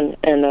a ton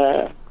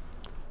and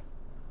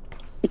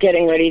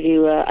getting ready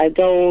to, I'm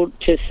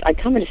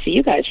coming to see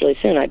you guys really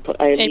soon. I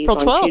leave April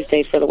 12th. On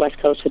Tuesday for the West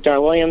Coast with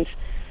Dar Williams,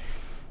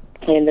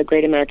 playing the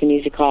Great American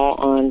Music Hall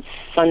on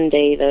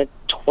Sunday the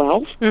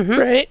 12th. Mm-hmm.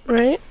 Right.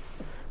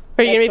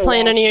 Are you going to be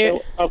playing any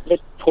of the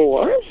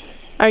tour?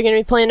 Are you going to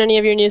be playing any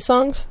of your new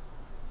songs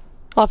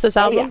off this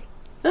album?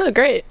 Yeah. Oh,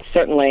 great.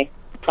 Certainly.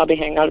 Probably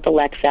hang out at the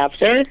Lex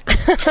after.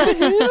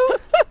 I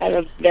have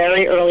a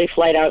very early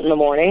flight out in the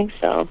morning,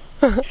 so.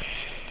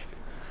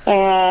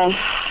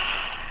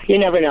 You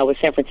never know. With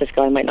San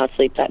Francisco, I might not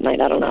sleep that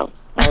night. I don't know.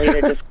 I'll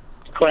either just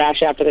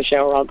crash after the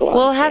show or I'll go out.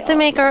 We'll have to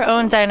make our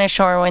own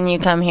dinosaur when you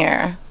come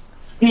here.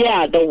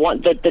 Yeah, the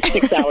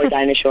 6-hour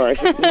dinosaur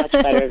is much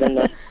better than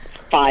the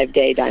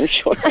 5-day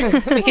dinosaur.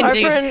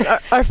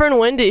 Our friend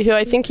Wendy, who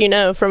I think you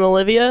know from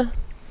Olivia.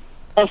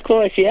 Of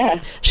course,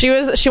 yeah. She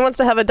wants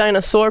to have a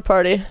dinosaur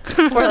party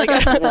where like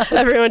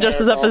everyone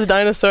dresses up as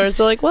dinosaurs.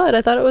 They're like, what?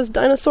 I thought it was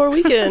dinosaur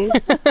weekend.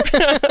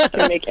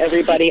 To make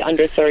everybody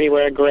under 30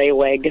 wear a gray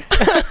wig.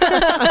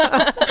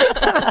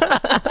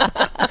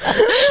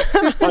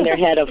 On their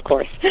head, of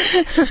course.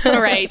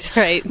 Right.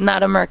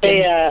 Not a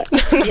merkin. Not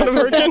a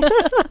merkin.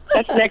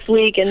 That's next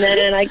week, and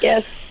then I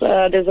guess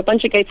there's a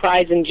bunch of gay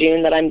prides in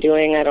June that I'm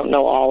doing. I don't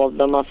know all of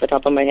them off the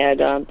top of my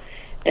head.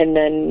 And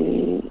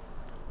then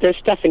there's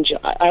stuff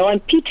on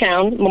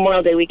P-Town,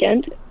 Memorial Day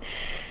weekend.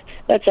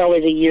 That's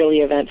always a yearly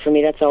event for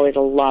me. That's always a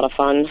lot of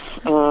fun.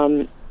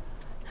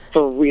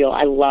 For real,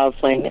 I love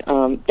playing.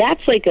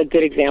 That's like a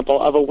good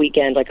example of a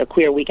weekend, like a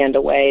queer weekend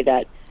away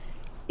that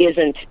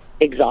isn't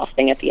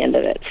exhausting at the end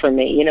of it for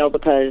me,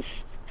 because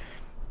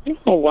I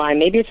don't know why.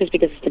 Maybe it's just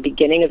because it's the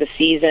beginning of the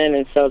season,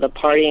 and so the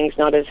partying's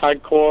not as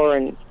hardcore,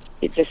 and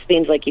it just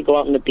seems like you go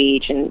out on the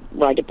beach and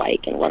ride a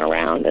bike and run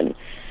around and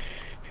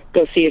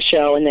go see a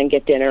show and then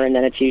get dinner, and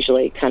then it's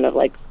usually kind of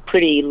like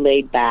pretty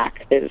laid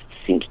back. There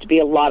seems to be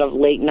a lot of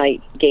late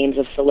night games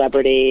of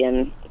Celebrity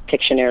and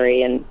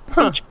Pictionary, and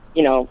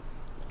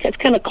it's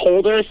kind of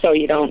colder, so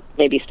you don't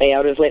maybe stay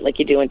out as late like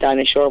you do in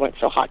Dinah Shore when it's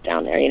so hot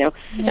down there,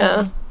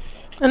 Yeah.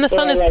 And the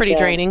sun is pretty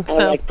draining.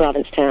 I like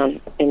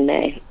Provincetown in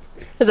May.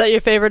 Is that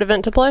your favorite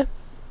event to play?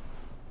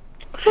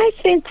 I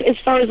think as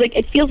far as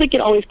it feels like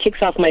it always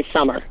kicks off my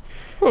summer.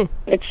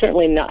 It's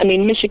certainly not. I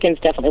mean, Michigan's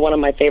definitely one of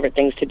my favorite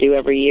things to do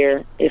every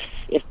year.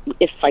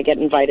 If I get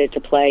invited to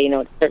play,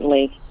 it's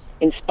certainly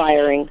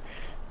inspiring.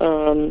 I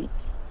don't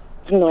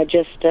know.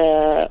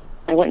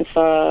 I went and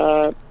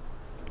saw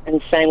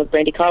and sang with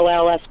Brandi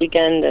Carlile last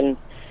weekend, and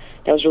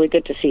that was really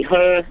good to see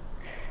her.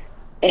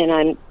 And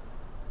I'm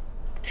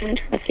trying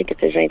to think if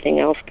there's anything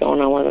else going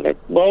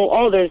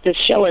on. There's this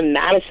show in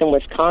Madison,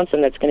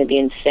 Wisconsin that's going to be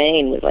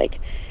insane with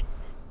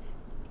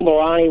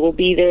Milani will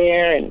be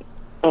there, and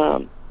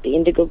the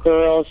Indigo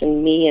Girls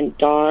and me and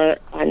Dar,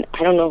 and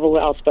I don't know who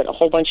else, but a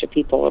whole bunch of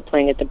people are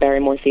playing at the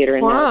Barrymore Theater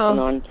in Madison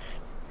on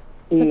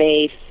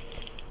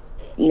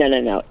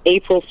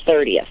April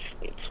 30th.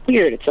 It's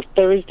weird. It's a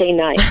Thursday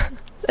night.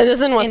 It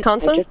is in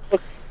Wisconsin? I just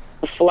booked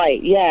a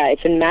flight. Yeah,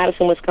 it's in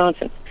Madison,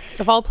 Wisconsin.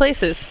 Of all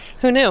places.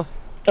 Who knew?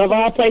 Of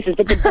all places.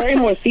 But the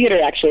Barrymore Theater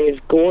actually is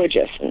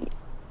gorgeous. And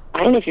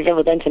I don't know if you've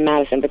ever been to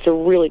Madison, but it's a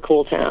really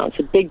cool town. It's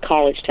a big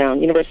college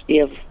town. University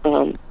of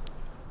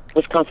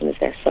Wisconsin is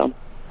there, so.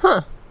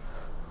 Huh.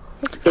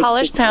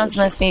 College towns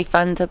must be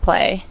fun to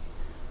play.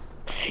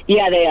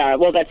 Yeah, they are.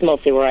 Well, that's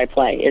mostly where I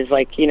play, is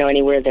like,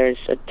 anywhere there's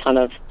a ton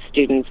of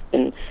students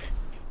and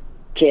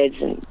kids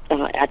and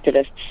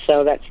activists.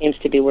 So that seems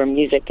to be where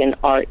music and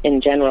art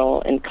in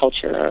general and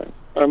culture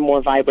are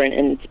more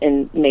vibrant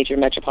in major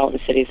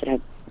metropolitan cities that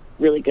have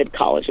really good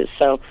colleges.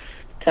 So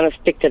kind of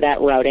stick to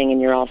that routing and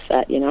you're all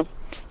set,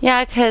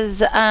 Yeah, because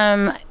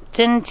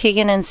didn't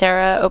Tegan and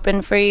Sarah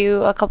open for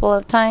you a couple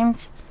of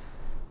times?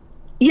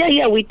 Yeah,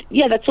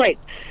 that's right.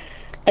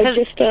 I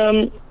just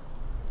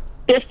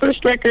their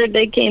first record,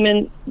 they came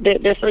in,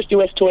 their first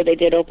U.S. tour, they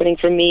did opening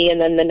for me,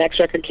 and then the next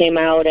record came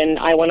out, and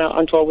I went out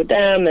on tour with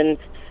them, and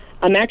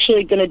I'm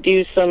actually going to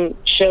do some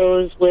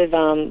shows with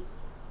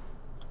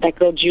that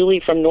girl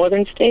Julie from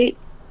Northern State.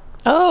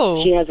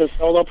 Oh. She has a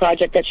solo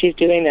project that she's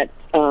doing that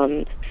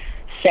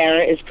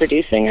Sarah is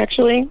producing,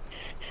 actually,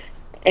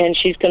 and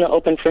she's going to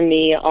open for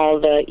me all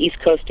the East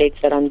Coast dates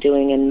that I'm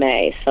doing in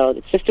May. So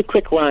it's just a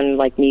quick run,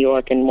 like New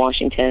York and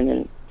Washington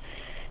and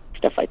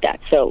stuff like that.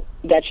 So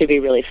that should be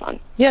really fun.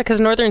 Yeah, because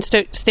Northern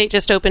State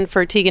just opened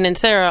for Tegan and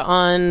Sarah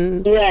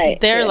on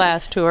their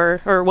last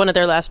tour, or one of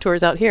their last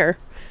tours out here.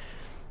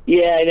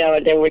 Yeah, I know.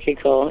 They're wicked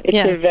cool.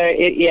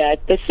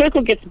 It's the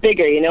circle gets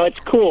bigger, it's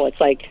cool.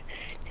 It's like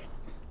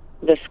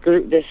this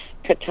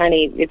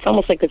tiny, it's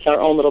almost like it's our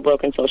own little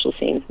broken social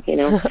scene, which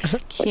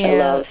I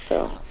love.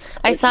 So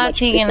I saw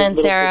Tegan and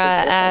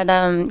Sarah at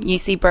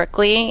UC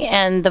Berkeley,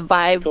 and the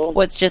vibe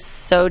was just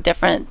so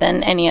different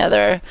than any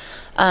other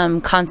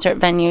concert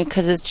venue,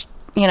 because it's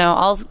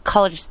all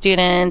college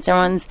students,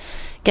 everyone's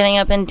getting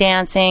up and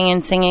dancing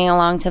and singing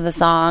along to the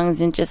songs,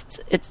 and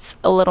just it's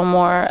a little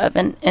more of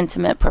an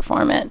intimate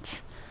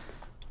performance.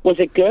 Was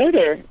it good?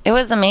 Or it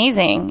was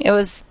amazing. It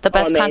was the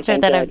best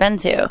concert that I've been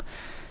to.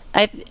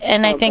 I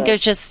think it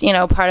was just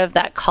part of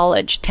that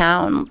college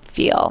town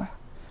feel.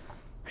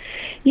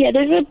 Yeah,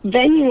 there's a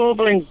venue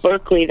over in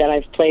Berkeley that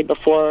I've played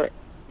before,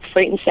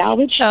 Freight and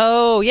Salvage.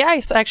 Oh, yeah,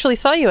 I actually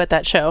saw you at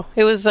that show.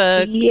 It was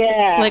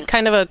like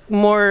kind of a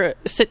more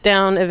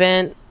sit-down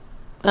event.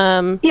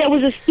 Yeah, it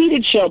was a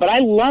seated show, but I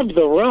loved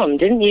the room,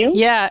 didn't you?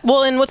 Yeah,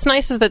 well, and what's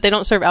nice is that they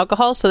don't serve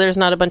alcohol, so there's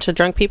not a bunch of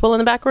drunk people in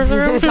the back of the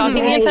room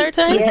talking the entire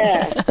time.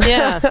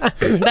 Yeah.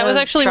 That was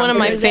actually one of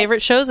my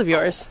favorite shows of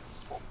yours.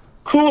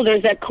 Cool,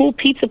 there's that cool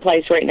pizza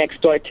place right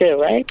next door,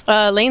 too, right?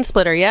 Lane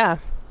Splitter, yeah.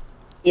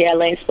 Yeah,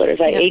 Lane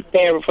Splitters. I ate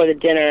there before the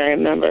dinner, I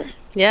remember.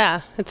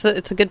 Yeah, it's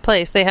a good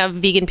place. They have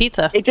vegan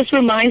pizza. It just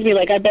reminds me,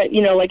 like, I bet,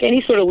 like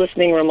any sort of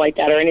listening room like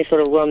that, or any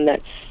sort of room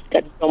that's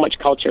got so much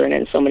culture in it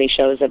and so many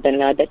shows I've been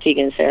in, I bet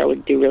Tegan and Sarah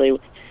would do really,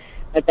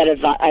 I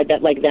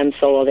bet like them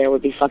solo there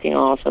would be fucking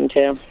awesome,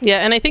 too. Yeah,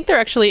 and I think they're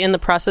actually in the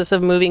process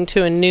of moving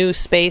to a new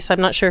space. I'm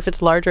not sure if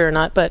it's larger or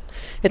not, but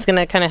it's going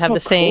to kind of have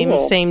the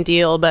same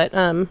deal, but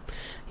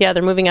yeah,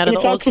 they're moving out of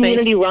the old space. It's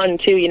all community run,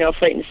 too,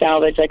 Freight and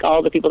Salvage, like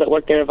all the people that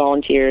work there are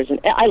volunteers, and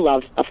I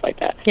love stuff like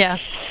that. Yeah.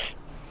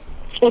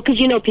 Well, because,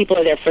 people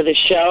are there for the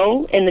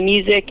show and the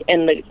music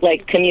and the,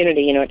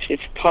 community,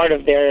 it's part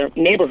of their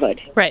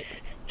neighborhood. Right.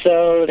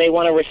 So they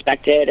want to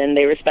respect it, and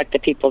they respect the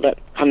people that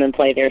come and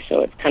play there, so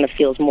it kind of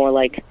feels more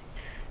like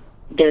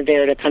they're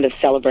there to kind of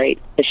celebrate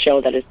the show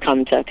that has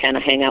come to kind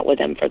of hang out with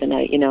them for the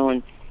night,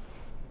 and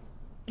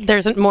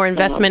there's more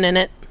investment in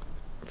it,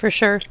 for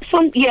sure.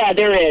 Yeah,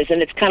 there is,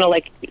 and it's kind of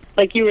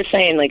like you were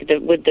saying,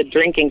 with the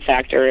drinking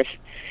factor,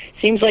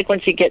 seems like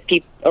once you get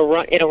in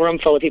a room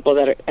full of people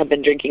that have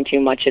been drinking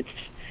too much,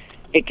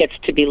 it gets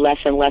to be less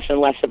and less and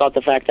less about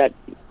the fact that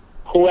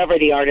whoever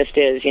the artist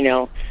is,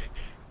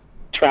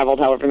 traveled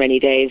however many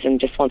days and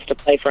just wants to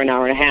play for an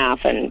hour and a half,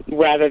 and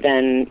rather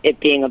than it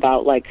being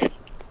about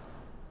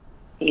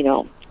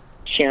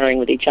sharing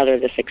with each other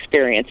this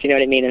experience, you know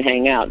what I mean, and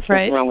hanging out. There's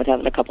nothing wrong with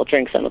having a couple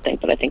drinks, I don't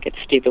think, but I think it's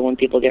stupid when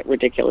people get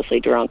ridiculously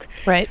drunk.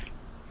 Right.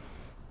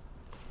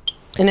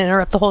 And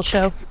interrupt the whole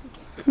show.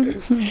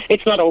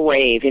 It's not a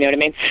rave, you know what I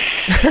mean?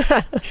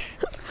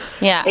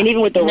 Yeah. And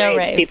even with the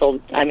raves, people,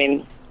 I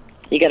mean,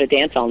 you got to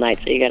dance all night,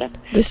 so you got to...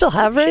 They still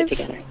have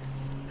raves?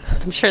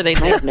 I'm sure they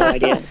do. I have no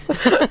idea.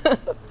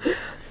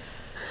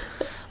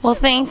 Well,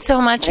 thanks so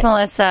much,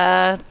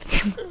 Melissa.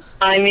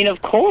 I mean,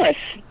 of course.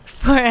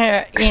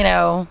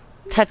 For,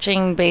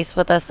 touching base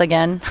with us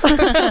again.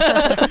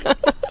 I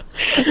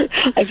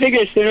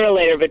figure sooner or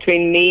later,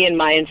 between me and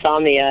my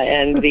insomnia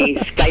and the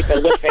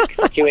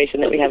Skype-alific situation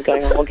that we have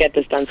going on, we'll get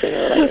this done sooner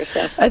or later.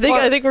 So. I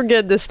think we're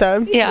good this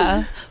time.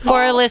 Yeah.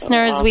 For our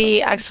listeners,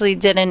 we actually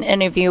did an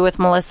interview with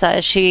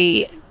Melissa.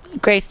 She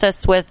graced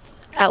us with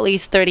at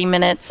least 30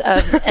 minutes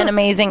of an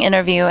amazing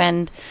interview,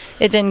 and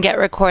it didn't get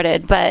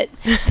recorded. But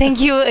thank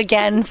you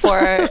again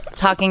for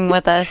talking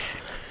with us.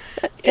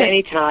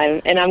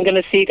 Anytime. And I'm going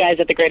to see you guys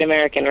at the Great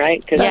American,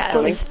 right?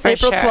 Yes, for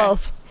April sure.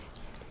 12th.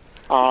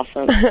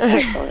 Awesome.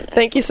 Excellent.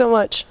 Thank you so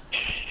much.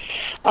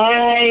 All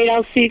right.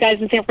 I'll see you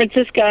guys in San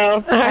Francisco.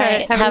 All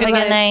right. Have a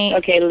good night.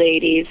 Okay,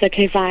 ladies.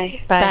 Okay,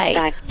 bye. Bye.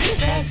 Bye. This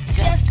has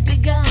just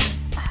begun.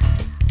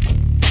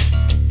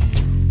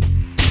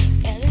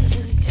 Yeah, this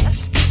has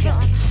just begun.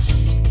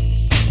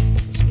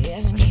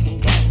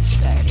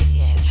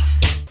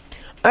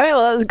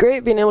 Well, it was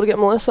great being able to get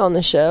Melissa on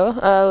the show.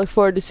 I look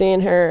forward to seeing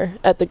her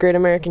at the Great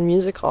American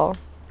Music Hall.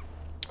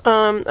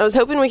 I was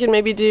hoping we could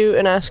maybe do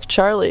an Ask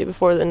Charlie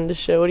before the end of the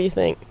show. What do you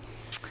think?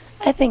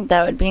 I think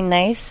that would be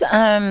nice,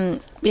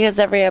 because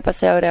every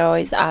episode I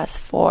always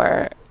ask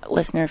for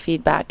listener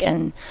feedback,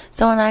 and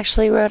someone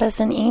actually wrote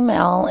us an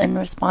email in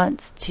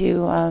response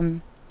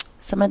to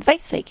some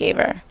advice they gave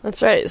her.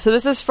 That's right. So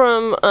this is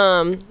from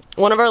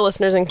one of our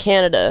listeners in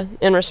Canada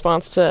in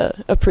response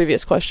to a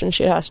previous question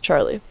she had asked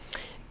Charlie.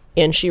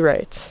 And she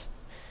writes,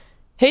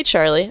 "Hey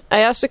Charlie,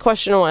 I asked a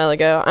question a while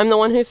ago. I'm the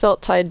one who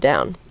felt tied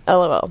down.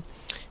 LOL.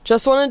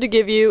 Just wanted to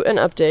give you an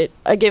update.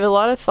 I gave a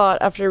lot of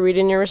thought after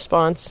reading your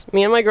response.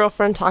 Me and my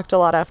girlfriend talked a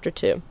lot after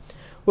too.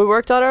 We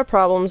worked out our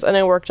problems and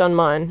I worked on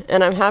mine,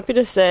 and I'm happy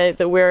to say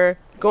that we're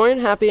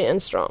going happy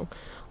and strong.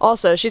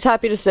 Also, she's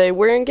happy to say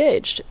we're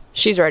engaged.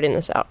 She's writing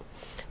this out.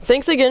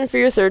 Thanks again for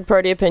your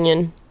third-party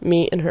opinion,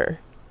 me and her."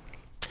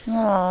 Oh,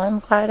 I'm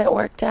glad it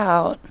worked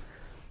out.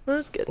 Well,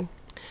 that's good.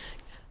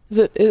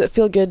 Does it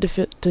feel good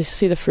to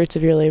see the fruits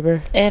of your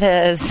labor? It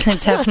is.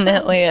 It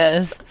definitely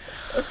is.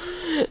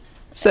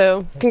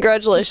 So,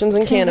 congratulations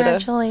in Canada.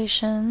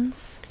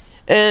 Congratulations.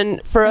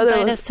 And for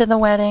Invite us to the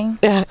wedding.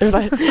 Yeah,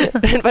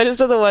 invite us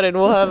to the wedding.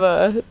 We'll have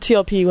a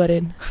TLP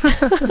wedding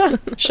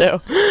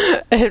show.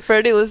 And for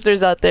any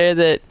listeners out there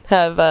that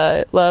have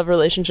love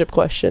relationship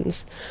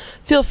questions,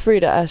 feel free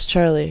to ask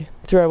Charlie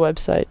through our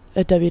website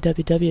at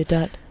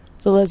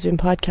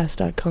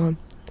www.thelesbianpodcast.com.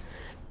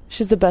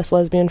 She's the best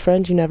lesbian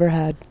friend you never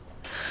had.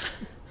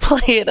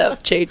 Play it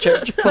up, J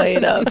Church. Play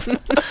it up.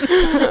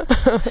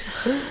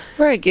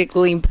 We're a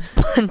giggly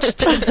bunch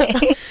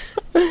today.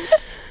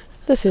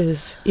 This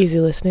is Easy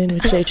Listening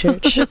with J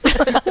Church.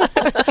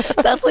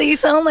 That's what you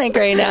sound like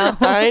right now.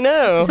 I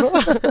know.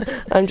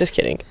 I'm just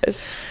kidding,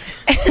 guys.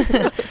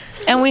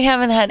 And we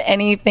haven't had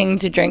anything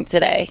to drink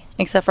today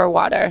except for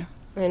water.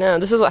 I know.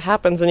 This is what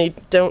happens when you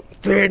don't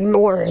feed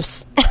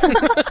Morris.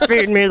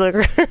 Feed me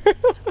liquor.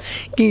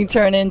 You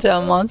turn into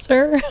a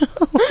monster.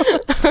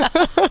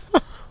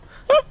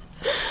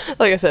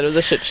 Like I said, it was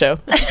a shit show.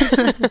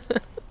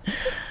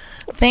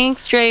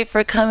 Thanks, Dre,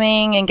 for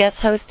coming and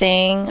guest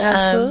hosting.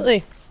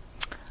 Absolutely.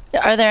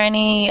 Are there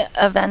any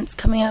events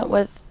coming up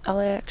with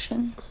LA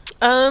Action?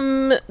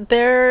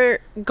 They're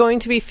going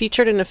to be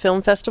featured in a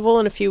film festival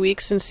in a few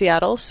weeks in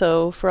Seattle.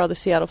 So for all the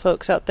Seattle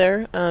folks out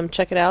there,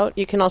 check it out.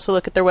 You can also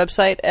look at their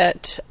website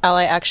at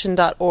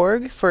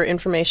allyaction.org for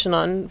information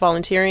on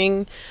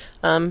volunteering.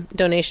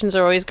 Donations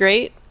are always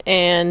great.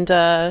 And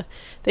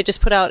they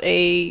just put out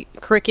a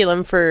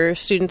curriculum for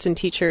students and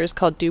teachers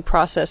called Due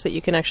Process that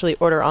you can actually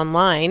order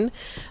online,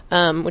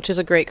 which is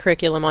a great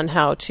curriculum on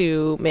how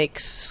to make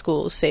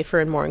schools safer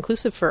and more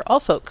inclusive for all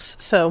folks.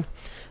 So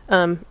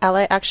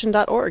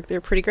allyaction.org.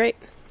 They're pretty great.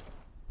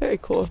 Very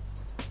cool.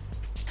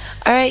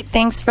 All right.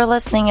 Thanks for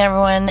listening,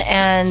 everyone.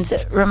 And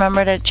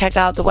remember to check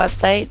out the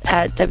website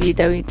at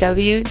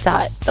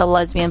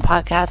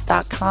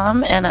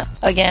www.thelesbianpodcast.com. And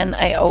again,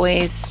 I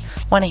always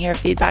want to hear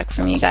feedback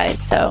from you guys.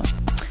 So,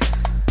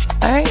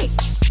 all right.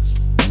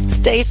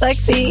 Stay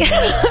sexy.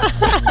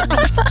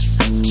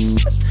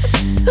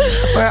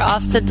 We're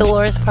off to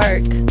Dolores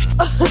Park.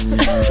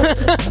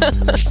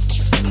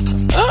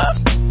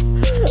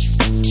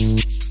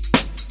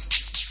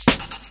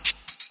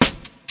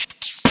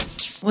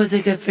 Was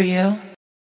it good for you?